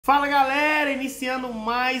Fala galera, iniciando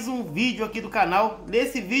mais um vídeo aqui do canal.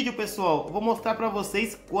 Nesse vídeo, pessoal, eu vou mostrar para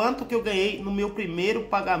vocês quanto que eu ganhei no meu primeiro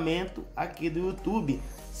pagamento aqui do YouTube.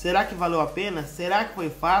 Será que valeu a pena? Será que foi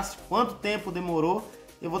fácil? Quanto tempo demorou?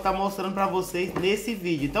 Eu vou estar mostrando para vocês nesse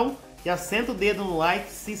vídeo. Então, já senta o dedo no like,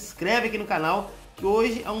 se inscreve aqui no canal, que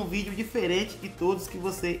hoje é um vídeo diferente de todos que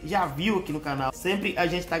você já viu aqui no canal. Sempre a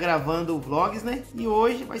gente está gravando vlogs, né? E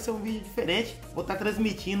hoje vai ser um vídeo diferente. Vou estar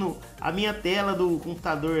transmitindo a minha tela do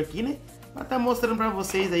computador aqui, né? Para estar mostrando para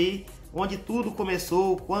vocês aí onde tudo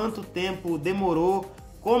começou, quanto tempo demorou,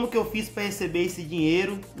 como que eu fiz para receber esse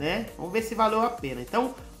dinheiro, né? Vamos ver se valeu a pena.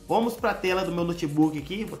 Então, vamos para a tela do meu notebook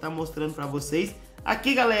aqui. Vou estar mostrando para vocês.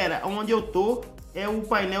 Aqui, galera, onde eu tô é o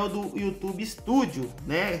painel do YouTube Studio,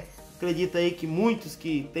 né? Acredito aí que muitos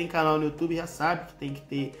que tem canal no YouTube já sabem que tem que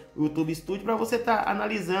ter o YouTube Studio para você estar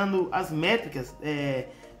analisando as métricas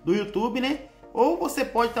do YouTube, né? Ou você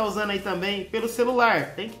pode estar usando aí também pelo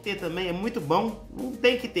celular, tem que ter também, é muito bom. Não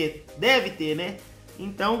tem que ter, deve ter, né?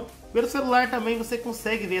 Então, pelo celular também você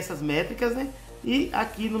consegue ver essas métricas, né? E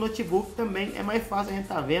aqui no notebook também é mais fácil, a gente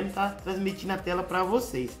tá vendo, tá transmitindo a tela para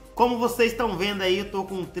vocês. Como vocês estão vendo aí, eu tô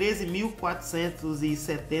com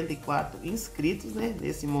 13.474 inscritos, né,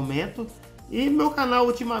 nesse momento. E meu canal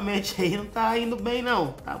ultimamente aí não tá indo bem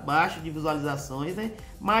não, tá baixo de visualizações, né?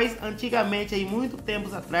 Mas antigamente aí, muito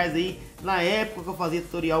tempos atrás aí, na época que eu fazia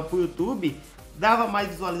tutorial pro YouTube, dava mais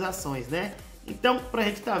visualizações, né? Então, pra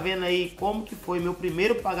gente tá vendo aí como que foi meu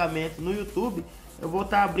primeiro pagamento no YouTube, eu vou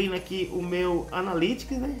estar abrindo aqui o meu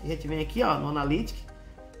Analytics, né? A gente vem aqui, ó, no Analytics,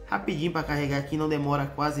 rapidinho para carregar aqui, não demora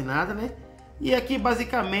quase nada, né? E aqui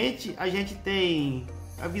basicamente a gente tem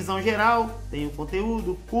a visão geral, tem o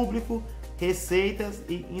conteúdo, público, receitas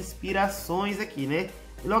e inspirações aqui, né?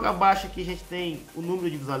 E logo abaixo aqui a gente tem o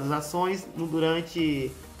número de visualizações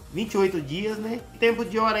durante 28 dias, né? Tempo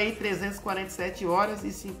de hora aí 347 horas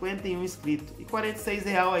e 51 inscritos e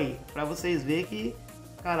R$46 aí, para vocês verem que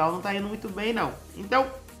o canal não tá indo muito bem não. Então,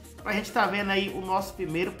 a gente tá vendo aí o nosso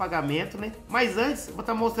primeiro pagamento, né? Mas antes, eu vou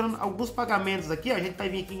estar mostrando alguns pagamentos aqui, ó. A gente vai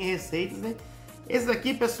vir aqui em receitas, né? Esse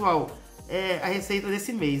aqui, pessoal, é a receita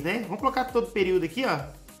desse mês, né? Vamos colocar todo o período aqui, ó,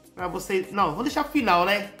 pra vocês. Não, vou deixar pro final,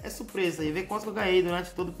 né? É surpresa aí, ver quanto eu ganhei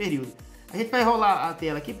durante todo o período. A gente vai rolar a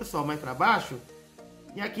tela aqui, pessoal, mais para baixo.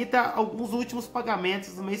 E aqui tá alguns últimos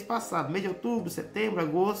pagamentos do mês passado, mês de outubro, setembro,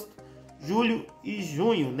 agosto, julho e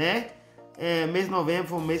junho, né? Mês de novembro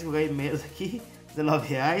foi um mês que eu ganhei menos aqui,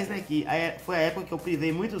 R$19, né? Que foi a época que eu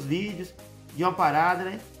privei muitos vídeos de uma parada,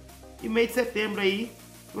 né? E mês de setembro aí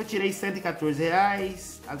eu tirei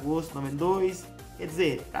R$114, agosto 92, quer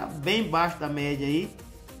dizer, tá bem baixo da média aí,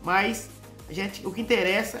 mas o que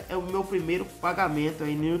interessa é o meu primeiro pagamento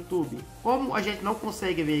aí no YouTube. Como a gente não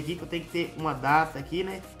consegue ver aqui, que eu tenho que ter uma data aqui,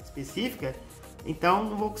 né, específica, então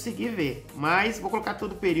não vou conseguir ver, mas vou colocar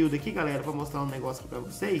todo o período aqui, galera, para mostrar um negócio aqui para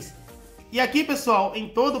vocês. E aqui, pessoal, em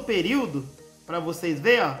todo o período, para vocês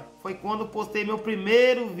verem, ó, foi quando eu postei meu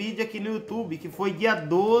primeiro vídeo aqui no YouTube, que foi dia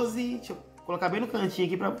 12, deixa eu colocar bem no cantinho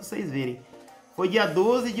aqui para vocês verem. Foi dia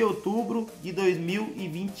 12 de outubro de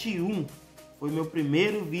 2021. Foi meu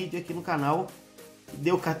primeiro vídeo aqui no canal, que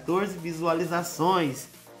deu 14 visualizações.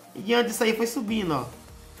 E diante disso aí foi subindo, ó.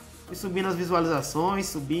 Foi subindo as visualizações,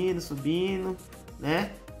 subindo,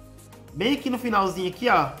 né? Bem aqui no finalzinho aqui,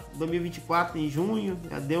 ó, 2024 em junho,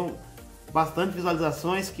 já deu bastante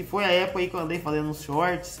visualizações, que foi a época aí que eu andei fazendo uns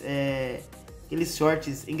shorts, aqueles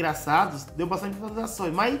shorts engraçados, deu bastante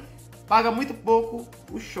visualizações, mas paga muito pouco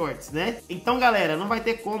os shorts, né? Então, galera, não vai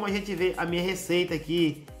ter como a gente ver a minha receita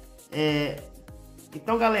aqui,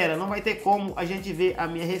 então, galera, não vai ter como a gente ver a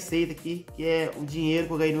minha receita aqui, que é o dinheiro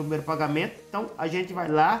que eu ganhei no primeiro pagamento. Então, a gente vai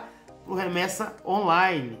lá pro Remessa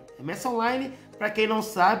Online. Remessa Online, para quem não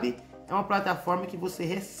sabe, é uma plataforma que você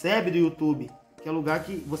recebe do YouTube, que é o lugar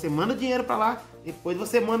que você manda dinheiro para lá, depois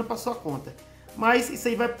você manda para sua conta. Mas isso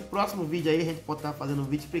aí vai pro próximo vídeo aí, a gente pode estar fazendo um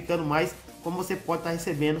vídeo explicando mais como você pode estar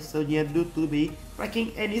recebendo seu dinheiro do YouTube aí, para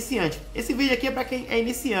quem é iniciante. Esse vídeo aqui é para quem é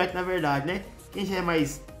iniciante, na verdade, né? Quem já é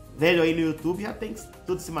mais velho aí no YouTube já tem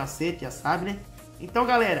todo esse macete, já sabe, né? Então,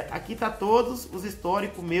 galera, aqui tá todos os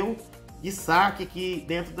históricos meu de saque aqui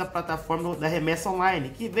dentro da plataforma da Remessa Online,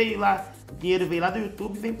 que veio lá, o dinheiro veio lá do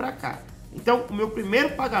YouTube e vem para cá. Então, o meu primeiro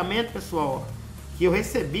pagamento, pessoal, ó, que eu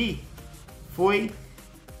recebi foi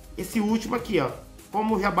esse último aqui, ó.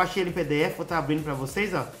 Como eu já baixei ele em PDF, vou estar abrindo para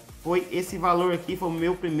vocês, ó. Foi esse valor aqui, foi o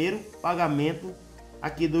meu primeiro pagamento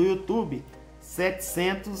aqui do YouTube,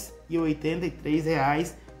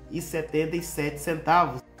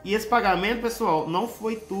 R$783,77. E esse pagamento, pessoal, não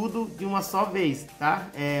foi tudo de uma só vez, tá?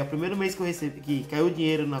 O primeiro mês que eu recebi, que caiu o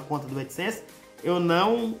dinheiro na conta do AdSense, eu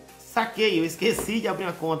não saquei, eu esqueci de abrir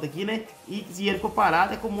uma conta aqui, né? E dinheiro ficou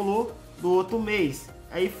parado, acumulou do outro mês.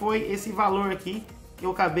 Aí foi esse valor aqui que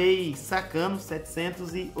eu acabei sacando, R$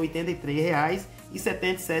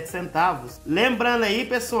 783,77. Lembrando aí,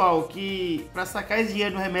 pessoal, que para sacar esse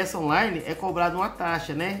dinheiro no remessa online é cobrado uma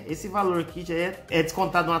taxa, né? Esse valor aqui já é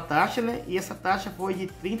descontado uma taxa, né? E essa taxa foi de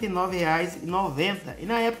R$ 39,90. E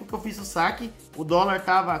na época que eu fiz o saque, o dólar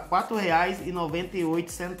tava R$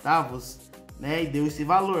 4,98, né? E deu esse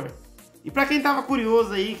valor. E para quem tava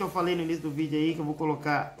curioso aí, que eu falei no início do vídeo aí, que eu vou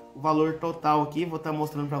colocar o valor total aqui, vou estar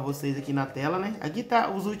mostrando para vocês aqui na tela, né? Aqui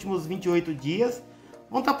tá os últimos 28 dias.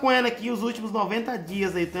 Vamos estar apoiando aqui os últimos 90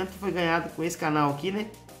 dias aí, tanto que foi ganhado com esse canal aqui, né?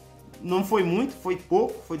 Não foi muito, foi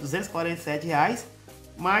pouco, foi R$ 247.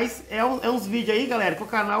 Mas é uns vídeos aí, galera, que o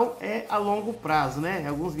canal é a longo prazo, né?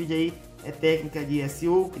 Alguns vídeos aí é técnica de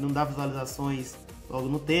SEO, que não dá visualizações logo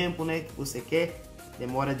no tempo, né? Que você quer.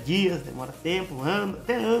 Demora dias, demora tempo, anos,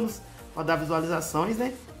 até anos para dar visualizações,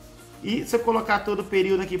 né? E se eu colocar todo o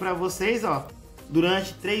período aqui para vocês, ó,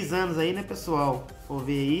 durante 3 anos aí, né, pessoal? For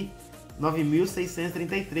ver aí,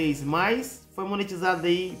 9.633, mas foi monetizado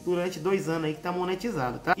aí durante 2 anos aí que tá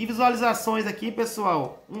monetizado, tá? E visualizações aqui,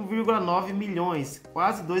 pessoal, 1,9 milhões,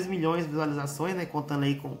 quase 2 milhões de visualizações, né? Contando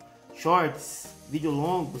aí com shorts, vídeos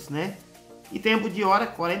longos, né? E tempo de hora,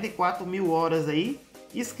 44 mil horas aí.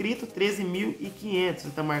 Inscrito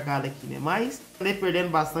 13.500, tá marcado aqui, né? Mas andei perdendo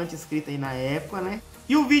bastante inscrito aí na época, né?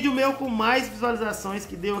 E o vídeo meu com mais visualizações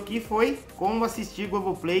que deu aqui foi como assistir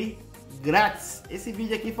Globoplay grátis. Esse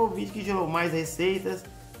vídeo aqui foi o vídeo que gerou mais receitas,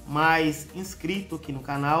 mais inscrito aqui no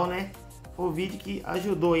canal, né? Foi o vídeo que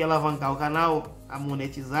ajudou a alavancar o canal, a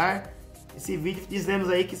monetizar. Esse vídeo, dizemos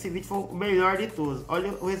aí que esse vídeo foi o melhor de todos.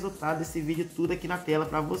 Olha o resultado desse vídeo tudo aqui na tela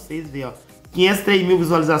para vocês verem, ó. 503 mil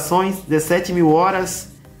visualizações, 17 mil horas,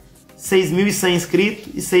 6.100 inscritos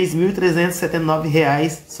e R$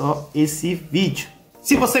 6.379 só esse vídeo.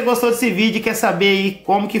 Se você gostou desse vídeo e quer saber aí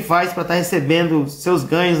como que faz para estar recebendo seus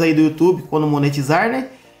ganhos aí do YouTube quando monetizar, né?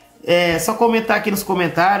 É só comentar aqui nos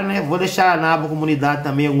comentários, né? Vou deixar na aba comunidade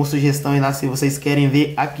também algumas sugestões lá se vocês querem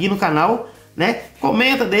ver aqui no canal, né?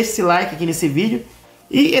 Comenta, deixa esse like aqui nesse vídeo.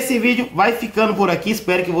 E esse vídeo vai ficando por aqui.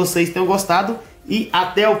 Espero que vocês tenham gostado. E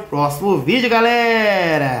até o próximo vídeo,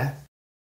 galera!